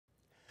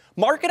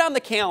Mark it on the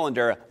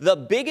calendar. The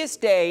biggest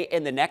day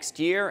in the next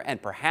year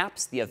and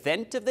perhaps the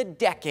event of the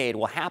decade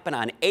will happen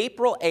on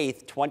April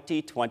 8th,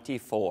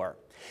 2024.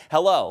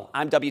 Hello,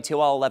 I'm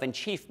WTOL 11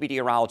 Chief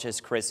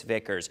Meteorologist Chris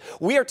Vickers.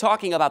 We are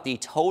talking about the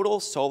total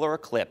solar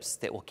eclipse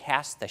that will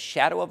cast the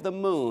shadow of the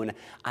moon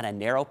on a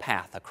narrow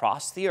path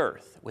across the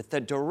Earth with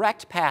the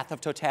direct path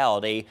of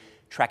totality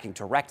tracking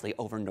directly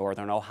over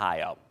northern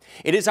Ohio.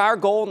 It is our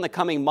goal in the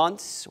coming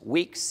months,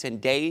 weeks, and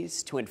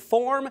days to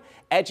inform,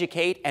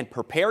 educate, and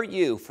prepare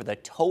you for the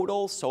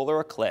total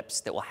solar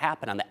eclipse that will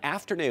happen on the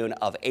afternoon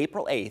of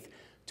April 8th,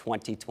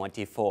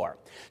 2024.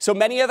 So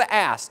many have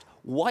asked,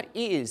 what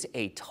is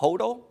a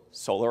total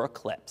solar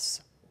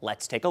eclipse?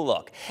 Let's take a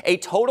look. A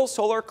total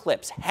solar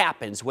eclipse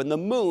happens when the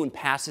moon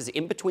passes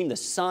in between the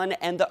sun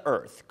and the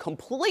earth,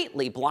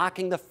 completely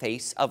blocking the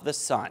face of the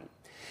sun.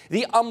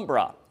 The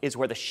umbra is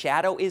where the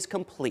shadow is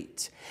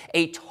complete,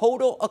 a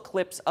total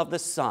eclipse of the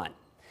sun.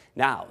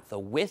 Now, the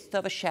width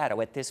of a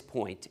shadow at this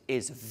point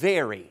is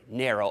very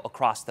narrow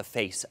across the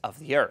face of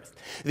the earth.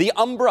 The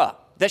umbra,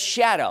 the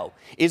shadow,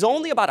 is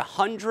only about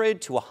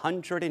 100 to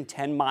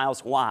 110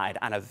 miles wide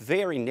on a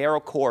very narrow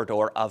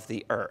corridor of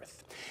the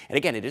earth. And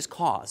again, it is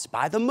caused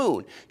by the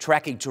moon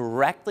tracking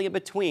directly in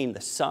between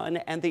the sun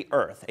and the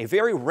earth, a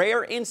very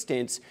rare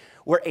instance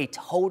where a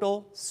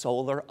total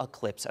solar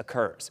eclipse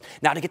occurs.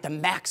 Now, to get the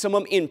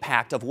maximum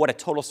impact of what a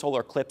total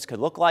solar eclipse could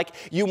look like,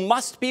 you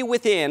must be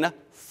within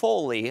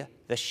fully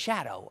the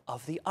shadow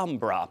of the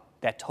umbra.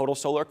 That total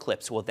solar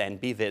eclipse will then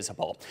be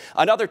visible.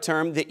 Another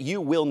term that you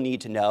will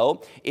need to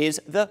know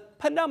is the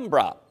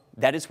penumbra.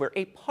 That is where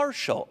a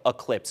partial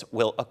eclipse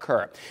will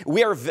occur.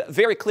 We have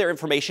very clear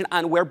information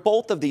on where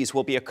both of these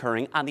will be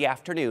occurring on the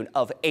afternoon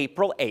of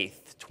April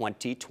 8th,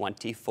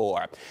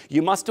 2024.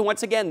 You must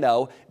once again,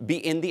 though, be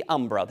in the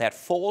umbra, that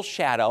full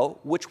shadow,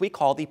 which we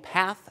call the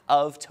path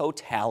of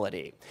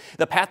totality.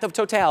 The path of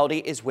totality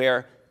is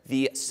where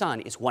the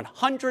sun is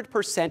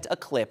 100%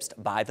 eclipsed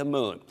by the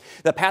moon.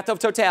 The path of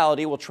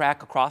totality will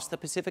track across the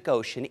Pacific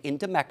Ocean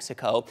into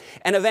Mexico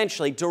and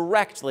eventually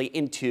directly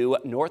into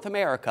North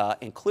America,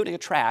 including a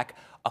track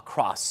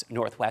across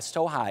northwest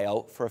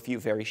Ohio for a few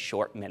very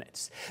short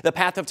minutes. The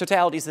path of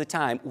totality is the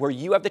time where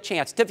you have the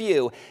chance to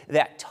view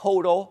that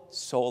total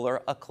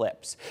solar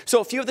eclipse. So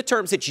a few of the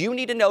terms that you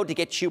need to know to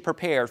get you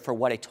prepared for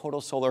what a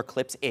total solar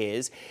eclipse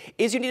is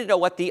you need to know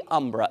what the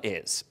umbra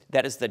is.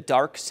 That is the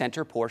dark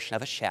center portion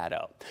of a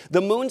shadow.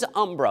 The moon's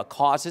umbra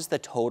causes the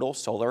total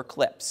solar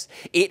eclipse.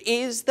 It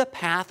is the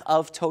path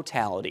of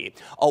totality,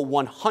 a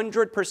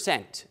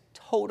 100%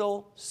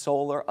 total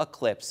solar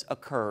eclipse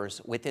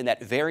occurs within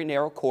that very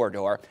narrow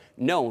corridor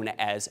known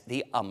as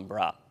the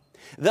umbra.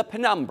 The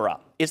penumbra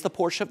is the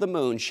portion of the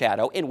moon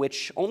shadow in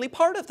which only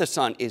part of the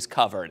sun is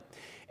covered.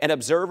 An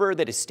observer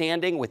that is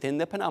standing within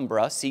the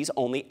penumbra sees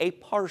only a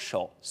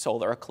partial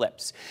solar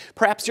eclipse.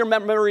 Perhaps your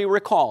memory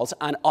recalls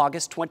on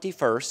August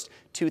 21st,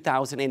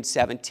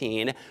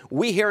 2017,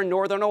 we here in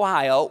northern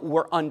Ohio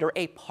were under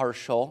a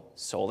partial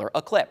solar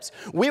eclipse.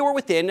 We were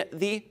within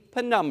the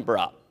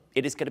penumbra.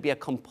 It is going to be a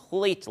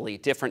completely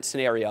different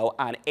scenario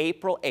on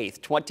April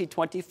 8th,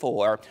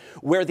 2024,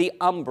 where the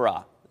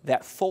umbra,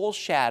 that full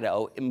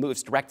shadow,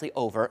 moves directly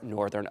over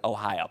northern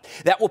Ohio.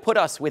 That will put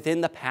us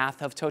within the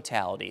path of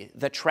totality,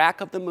 the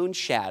track of the moon's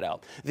shadow,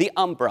 the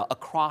umbra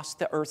across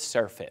the Earth's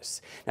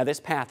surface. Now,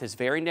 this path is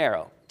very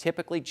narrow,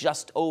 typically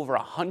just over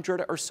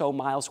 100 or so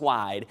miles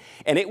wide,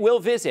 and it will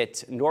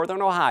visit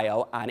northern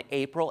Ohio on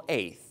April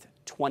 8th.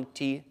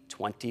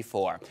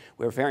 2024.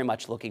 We're very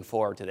much looking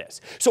forward to this.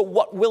 So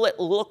what will it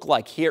look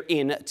like here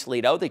in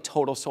Toledo, the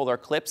total solar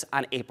eclipse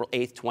on April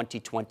 8th,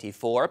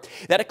 2024?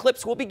 That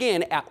eclipse will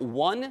begin at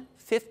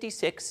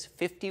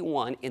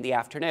 1:56:51 in the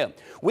afternoon.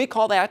 We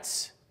call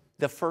that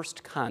the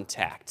first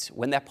contact,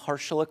 when that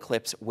partial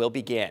eclipse will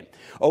begin.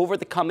 Over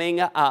the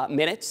coming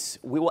minutes,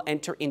 we will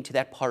enter into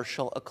that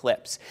partial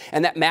eclipse,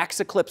 and that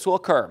max eclipse will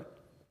occur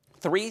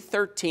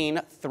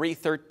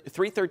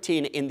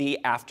 3:13 in the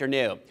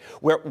afternoon,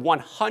 where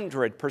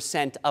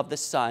 100% of the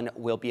sun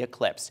will be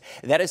eclipsed.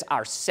 That is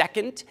our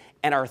second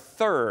and our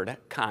third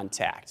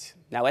contact.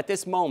 Now, at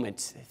this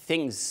moment,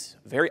 things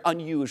very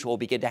unusual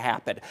begin to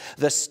happen.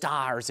 The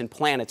stars and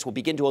planets will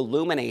begin to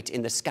illuminate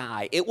in the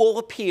sky. It will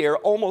appear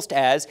almost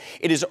as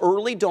it is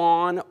early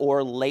dawn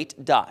or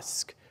late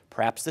dusk.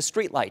 Perhaps the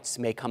streetlights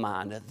may come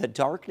on. The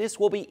darkness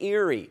will be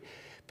eerie.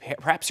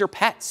 Perhaps your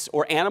pets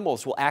or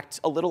animals will act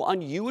a little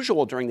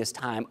unusual during this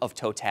time of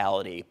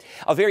totality.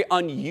 A very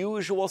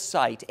unusual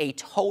sight, a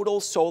total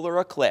solar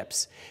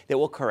eclipse that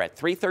will occur at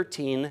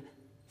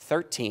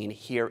 3:13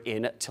 here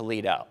in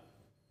Toledo.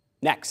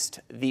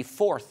 Next, the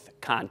fourth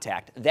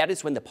contact. That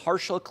is when the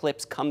partial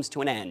eclipse comes to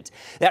an end.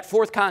 That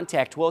fourth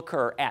contact will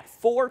occur at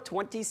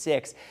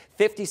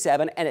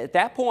 4:26:57, and at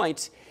that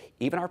point,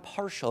 even our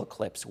partial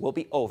eclipse will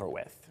be over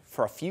with.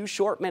 For a few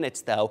short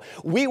minutes, though,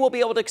 we will be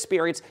able to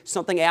experience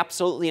something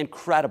absolutely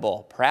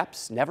incredible,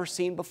 perhaps never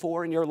seen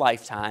before in your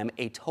lifetime,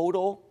 a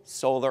total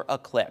solar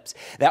eclipse.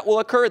 That will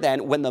occur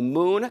then when the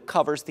moon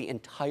covers the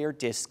entire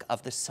disk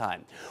of the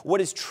sun.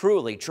 What is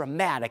truly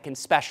dramatic and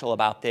special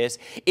about this,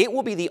 it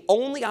will be the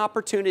only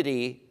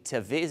opportunity to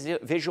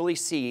visually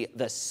see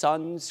the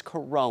sun's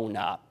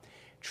corona.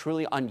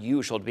 Truly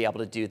unusual to be able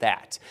to do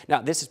that.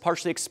 Now, this is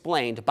partially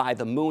explained by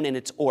the moon and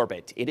its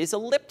orbit. It is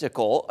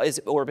elliptical as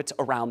it orbits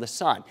around the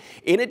sun.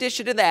 In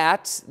addition to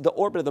that, the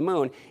orbit of the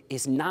moon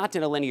is not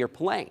in a linear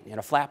plane, in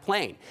a flat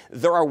plane.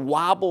 There are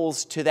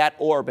wobbles to that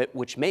orbit,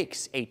 which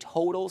makes a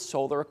total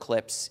solar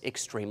eclipse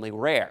extremely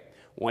rare.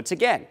 Once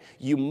again,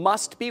 you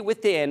must be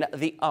within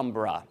the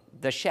umbra,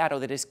 the shadow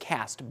that is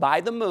cast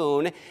by the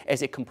moon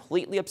as it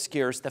completely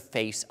obscures the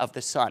face of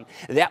the sun.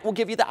 That will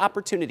give you the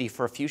opportunity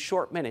for a few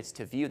short minutes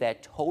to view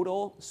that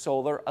total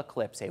solar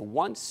eclipse, a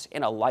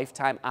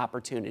once-in-a-lifetime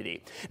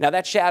opportunity. Now,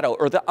 that shadow,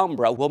 or the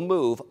umbra, will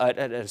move at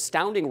an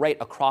astounding rate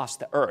across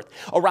the Earth,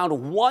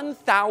 around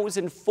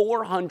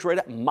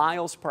 1,400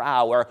 miles per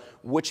hour,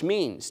 which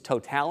means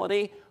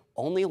totality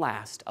only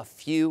last a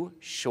few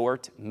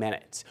short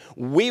minutes.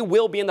 We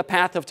will be in the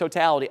path of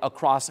totality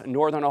across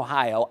northern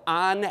Ohio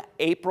on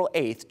April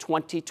 8th,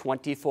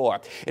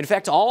 2024. In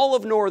fact, all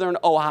of northern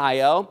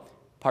Ohio,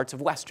 parts of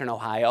western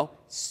Ohio,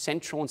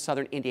 central and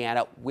southern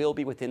Indiana will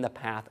be within the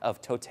path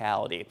of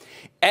totality.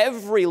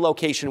 Every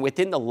location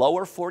within the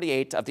lower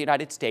 48 of the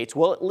United States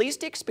will at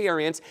least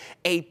experience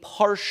a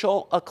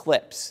partial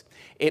eclipse.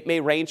 It may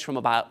range from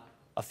about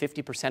a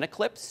 50%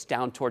 eclipse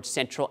down towards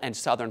central and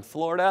southern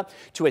Florida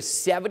to a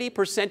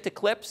 70%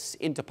 eclipse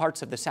into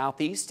parts of the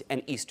southeast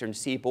and eastern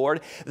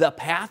seaboard. The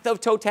path of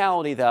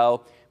totality,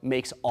 though,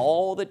 makes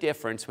all the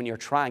difference when you're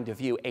trying to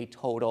view a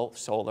total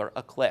solar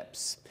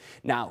eclipse.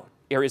 Now,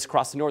 areas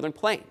across the northern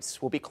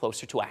plains will be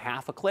closer to a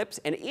half eclipse,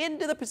 and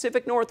into the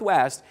Pacific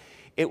Northwest,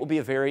 it will be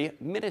a very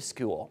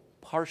minuscule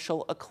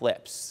partial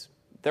eclipse.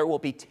 There will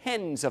be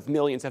tens of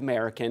millions of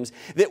Americans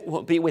that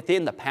will be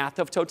within the path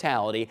of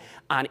totality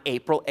on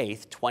April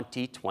 8th,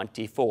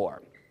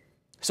 2024.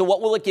 So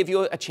what will it give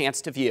you a chance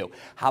to view?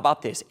 How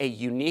about this? A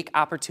unique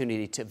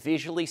opportunity to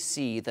visually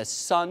see the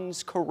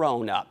sun's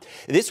corona.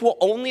 This will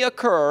only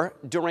occur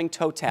during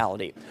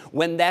totality,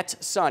 when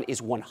that sun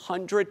is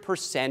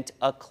 100%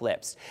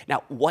 eclipsed.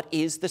 Now, what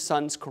is the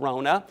sun's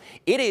corona?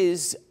 It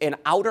is an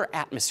outer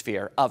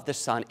atmosphere of the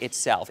sun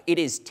itself. It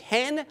is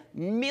 10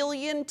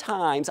 million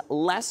times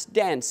less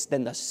dense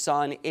than the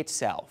sun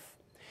itself.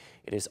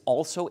 It is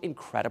also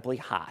incredibly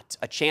hot,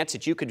 a chance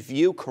that you could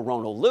view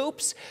coronal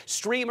loops,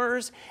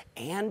 streamers,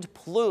 and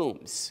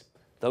plumes.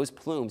 Those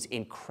plumes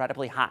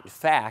incredibly hot. In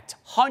fact,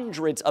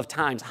 hundreds of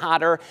times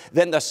hotter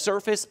than the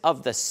surface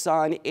of the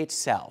sun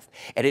itself.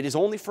 And it is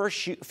only for a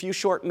few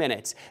short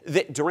minutes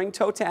that during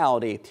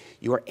totality,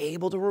 you are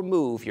able to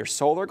remove your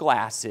solar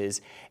glasses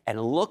and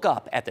look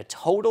up at the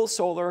total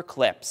solar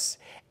eclipse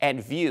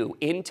and view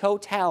in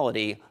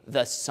totality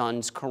the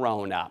sun's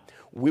corona.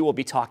 We will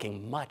be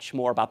talking much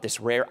more about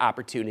this rare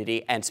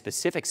opportunity and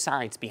specific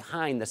science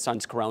behind the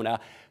sun's corona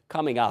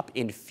coming up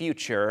in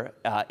future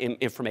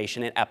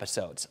information and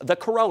episodes. The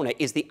corona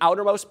is the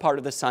outermost part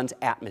of the sun's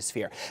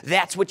atmosphere.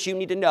 That's what you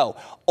need to know.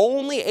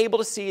 Only able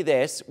to see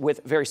this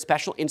with very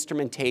special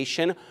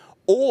instrumentation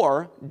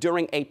or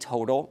during a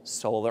total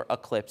solar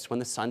eclipse when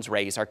the sun's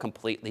rays are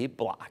completely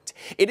blocked.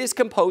 It is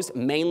composed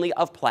mainly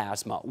of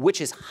plasma,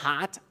 which is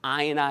hot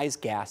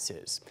ionized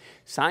gases.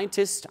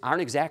 Scientists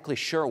aren't exactly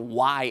sure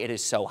why it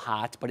is so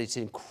hot, but it's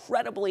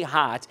incredibly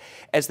hot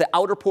as the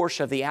outer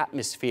portion of the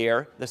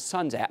atmosphere, the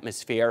sun's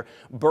atmosphere,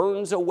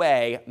 burns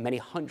away many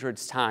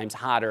hundreds times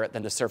hotter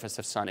than the surface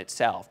of the sun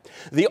itself.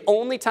 The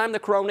only time the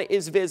corona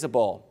is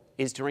visible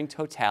is during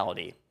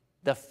totality,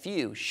 the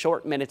few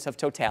short minutes of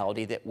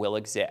totality that will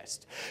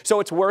exist.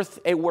 So it's worth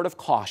a word of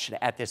caution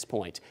at this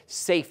point.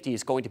 Safety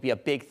is going to be a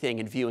big thing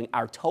in viewing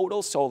our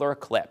total solar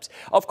eclipse.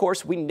 Of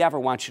course, we never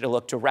want you to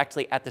look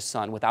directly at the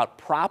sun without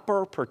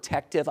proper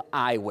protective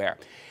eyewear.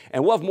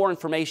 And we'll have more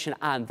information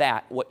on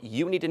that, what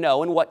you need to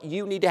know and what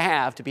you need to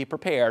have to be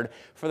prepared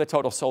for the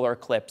total solar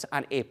eclipse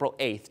on April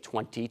 8th,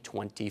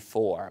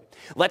 2024.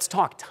 Let's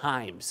talk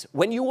times.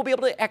 When you will be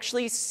able to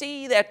actually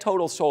see that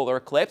total solar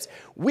eclipse,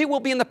 we will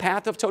be in the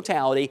path of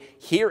totality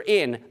here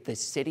in the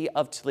city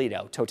of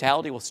Toledo.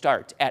 Totality will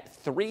start at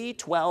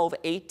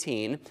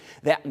 3/12/18.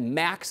 That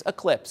max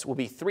eclipse will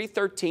be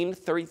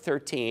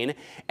 3/13/13,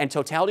 and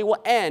totality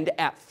will end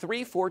at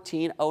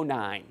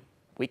 3/14/09.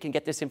 We can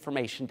get this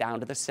information down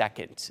to the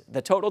second.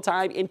 The total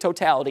time in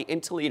totality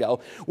in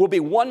Toledo will be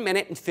 1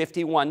 minute and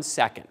 51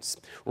 seconds.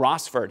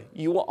 Rossford,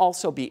 you will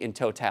also be in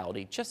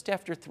totality just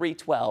after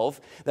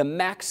 3:12. The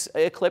max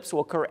eclipse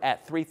will occur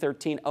at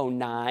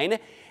 3/13/09,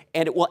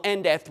 and it will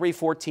end at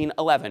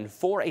 3/14/11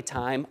 for a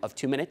time of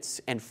 2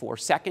 minutes and 4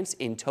 seconds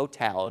in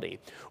totality.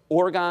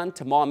 Oregon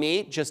to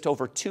Maumee, just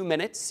over 2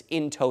 minutes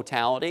in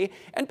totality,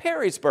 and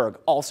Perrysburg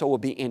also will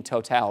be in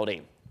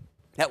totality.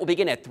 That will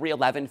begin at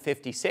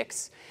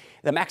 3:11:56.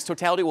 The max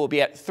totality will be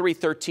at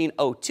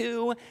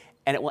 3:13:02,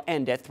 and it will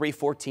end at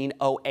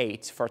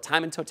 3:14:08 for a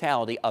time in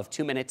totality of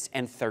 2 minutes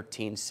and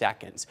 13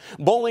 seconds.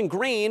 Bowling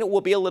Green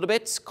will be a little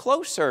bit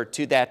closer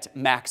to that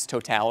max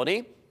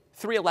totality.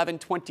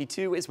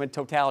 3:11:22 is when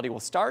totality will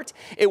start.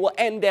 It will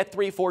end at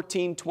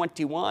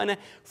 3:14:21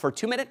 for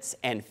 2 minutes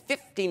and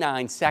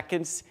 59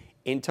 seconds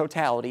in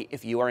totality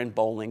if you are in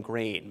Bowling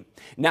Green.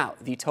 Now,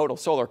 the total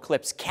solar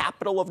eclipse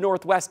capital of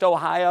Northwest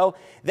Ohio,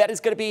 that is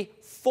going to be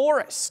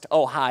Forest,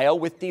 Ohio,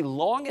 with the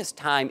longest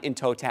time in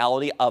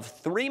totality of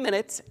 3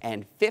 minutes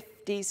and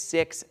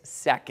 56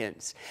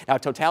 seconds. Now,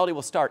 totality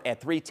will start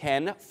at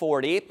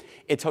 3:10:40.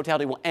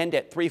 Totality will end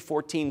at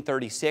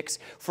 3:14:36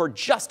 for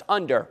just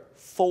under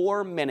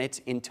 4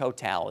 minutes in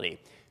totality.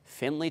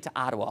 Findlay to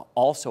Ottawa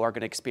also are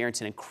going to experience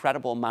an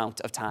incredible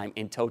amount of time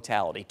in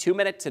totality. 2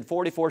 minutes and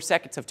 44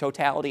 seconds of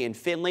totality in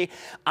Findlay.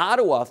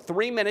 Ottawa,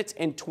 3 minutes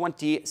and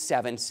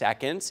 27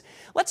 seconds.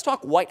 Let's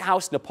talk White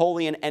House,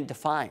 Napoleon, and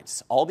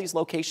Defiance. All these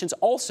locations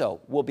also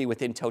will be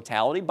within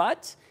totality,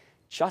 but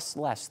just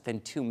less than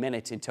 2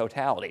 minutes in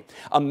totality.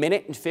 1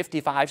 minute and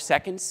 55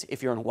 seconds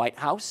if you're in White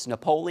House.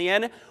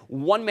 Napoleon,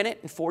 1 minute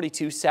and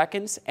 42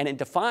 seconds. And in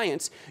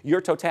Defiance, your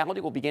totality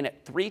will begin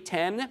at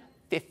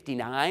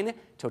 3:10:59.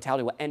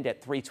 Totality will end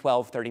at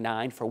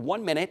 3:12:39 for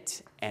 1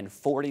 minute and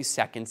 40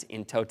 seconds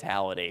in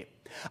totality.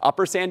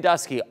 Upper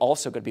Sandusky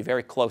also going to be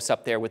very close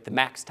up there with the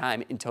max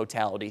time in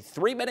totality.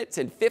 3 minutes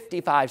and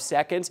 55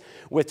 seconds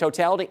with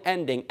totality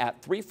ending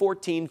at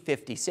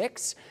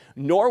 3:14:56.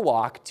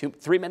 Norwalk,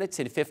 3 minutes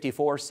and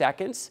 54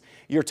 seconds.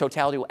 Your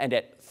totality will end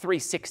at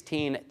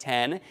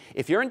 3:16:10.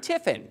 If you're in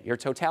Tiffin, your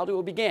totality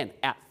will begin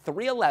at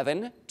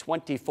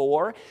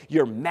 3:11:24.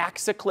 Your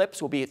max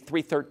eclipse will be at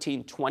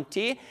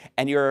 3:13:20,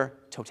 and your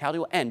totality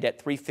will end at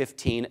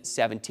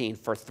 3:15:17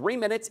 for 3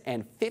 minutes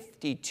and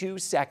 52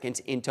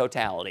 seconds in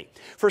totality.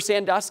 For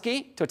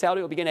Sandusky,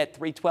 totality will begin at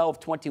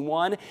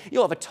 3:12:21.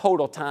 You'll have a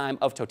total time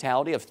of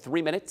totality of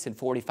 3 minutes and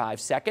 45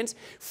 seconds.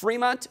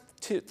 Fremont,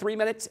 3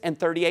 minutes and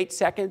 38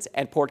 seconds,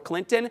 and Port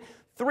Clinton,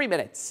 3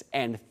 minutes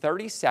and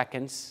 30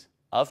 seconds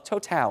of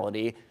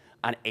totality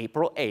on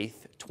April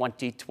 8th,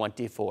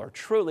 2024.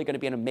 Truly going to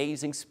be an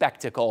amazing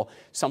spectacle,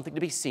 something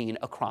to be seen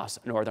across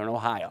northern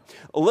Ohio.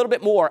 A little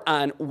bit more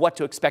on what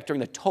to expect during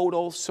the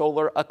total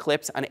solar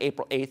eclipse on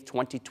April 8th,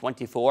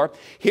 2024.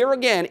 Here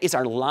again is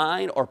our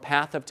line or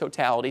path of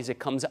totalities. It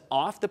comes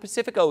off the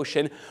Pacific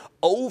Ocean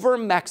over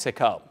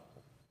Mexico.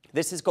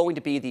 This is going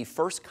to be the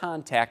first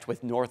contact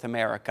with North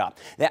America.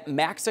 That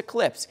max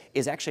eclipse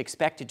is actually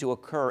expected to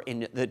occur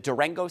in the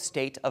Durango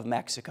state of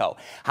Mexico.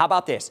 How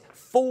about this?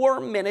 4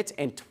 minutes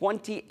and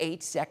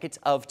 28 seconds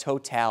of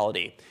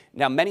totality.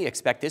 Now, many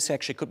expect this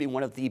actually could be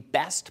one of the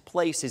best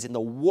places in the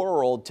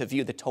world to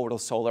view the total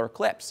solar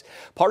eclipse,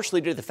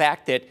 partially due to the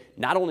fact that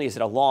not only is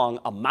it a long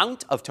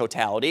amount of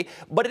totality,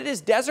 but it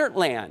is desert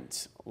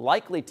land,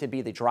 likely to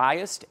be the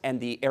driest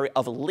and the area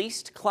of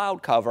least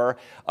cloud cover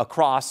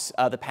across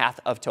the path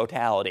of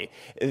totality.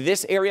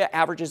 This area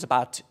averages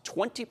about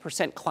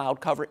 20% cloud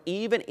cover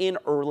even in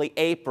early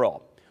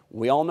April.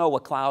 We all know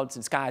what clouds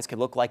and skies can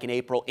look like in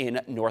April in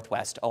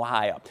Northwest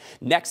Ohio.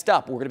 Next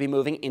up, we're going to be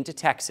moving into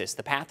Texas.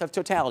 The path of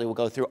totality will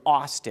go through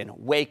Austin,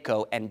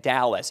 Waco, and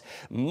Dallas.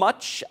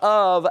 Much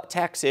of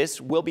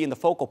Texas will be in the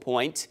focal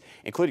point,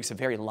 including some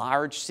very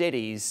large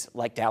cities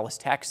like Dallas,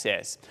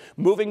 Texas.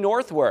 Moving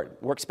northward,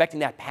 we're expecting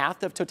that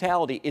path of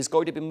totality is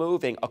going to be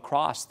moving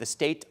across the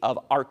state of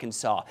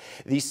Arkansas,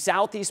 the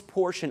southeast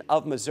portion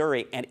of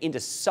Missouri, and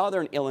into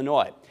southern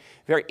Illinois.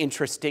 Very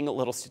interesting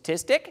little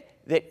statistic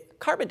that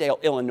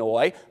Carbondale,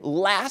 Illinois,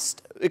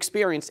 last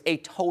experienced a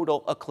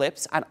total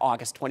eclipse on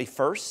August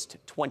 21st,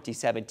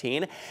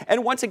 2017.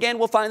 And once again,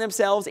 will find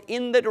themselves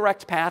in the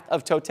direct path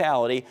of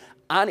totality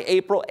on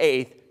April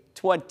 8th,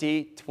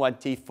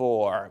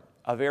 2024.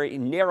 A very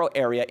narrow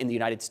area in the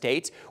United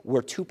States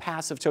where two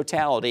paths of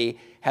totality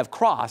have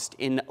crossed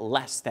in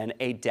less than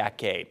a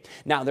decade.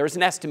 Now, there's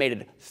an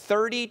estimated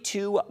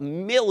 32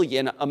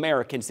 million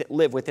Americans that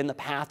live within the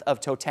path of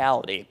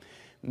totality.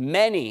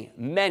 Many,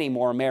 many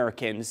more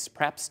Americans,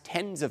 perhaps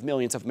tens of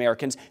millions of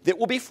Americans, that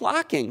will be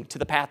flocking to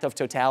the path of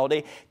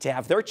totality to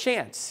have their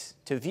chance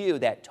to view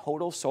that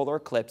total solar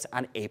eclipse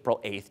on April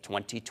 8th,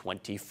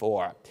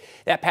 2024.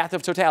 That path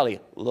of totality,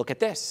 look at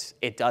this.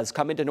 It does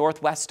come into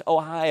Northwest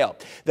Ohio.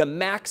 The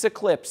max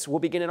eclipse will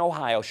begin in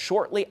Ohio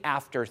shortly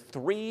after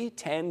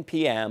 3:10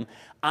 p.m.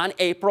 on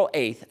April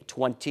 8th,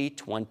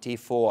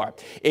 2024.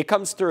 It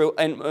comes through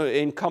and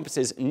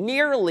encompasses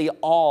nearly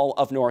all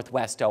of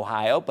Northwest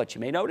Ohio, but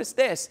you may notice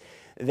this,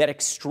 that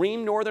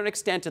extreme northern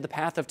extent of the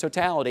path of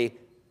totality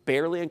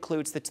barely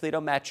includes the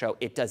Toledo Metro.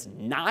 It does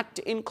not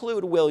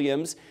include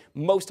Williams,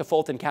 most of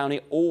Fulton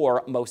County,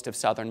 or most of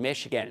southern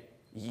Michigan.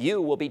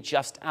 You will be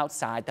just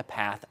outside the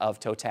path of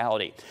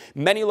totality.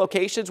 Many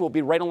locations will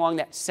be right along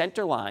that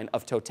center line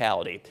of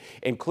totality,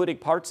 including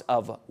parts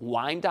of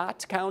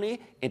Wyandotte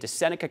County into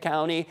Seneca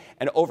County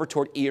and over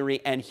toward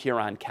Erie and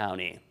Huron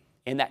County.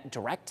 in that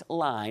direct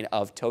line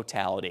of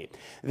totality.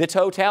 The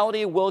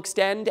totality will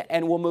extend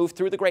and will move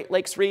through the Great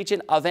Lakes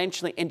region,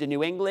 eventually into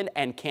New England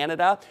and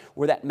Canada,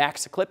 where that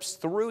max eclipse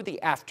through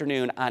the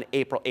afternoon on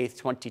April 8th,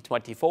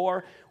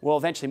 2024 will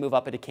eventually move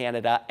up into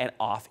Canada and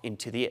off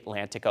into the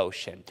Atlantic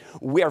Ocean.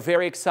 We are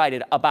very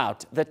excited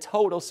about the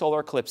total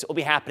solar eclipse. It will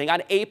be happening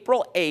on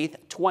April 8th,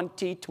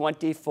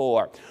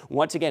 2024.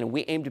 Once again,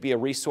 we aim to be a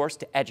resource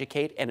to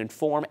educate and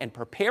inform and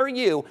prepare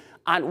you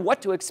on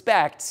what to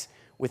expect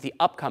with the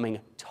upcoming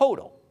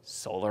total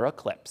solar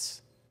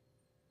eclipse.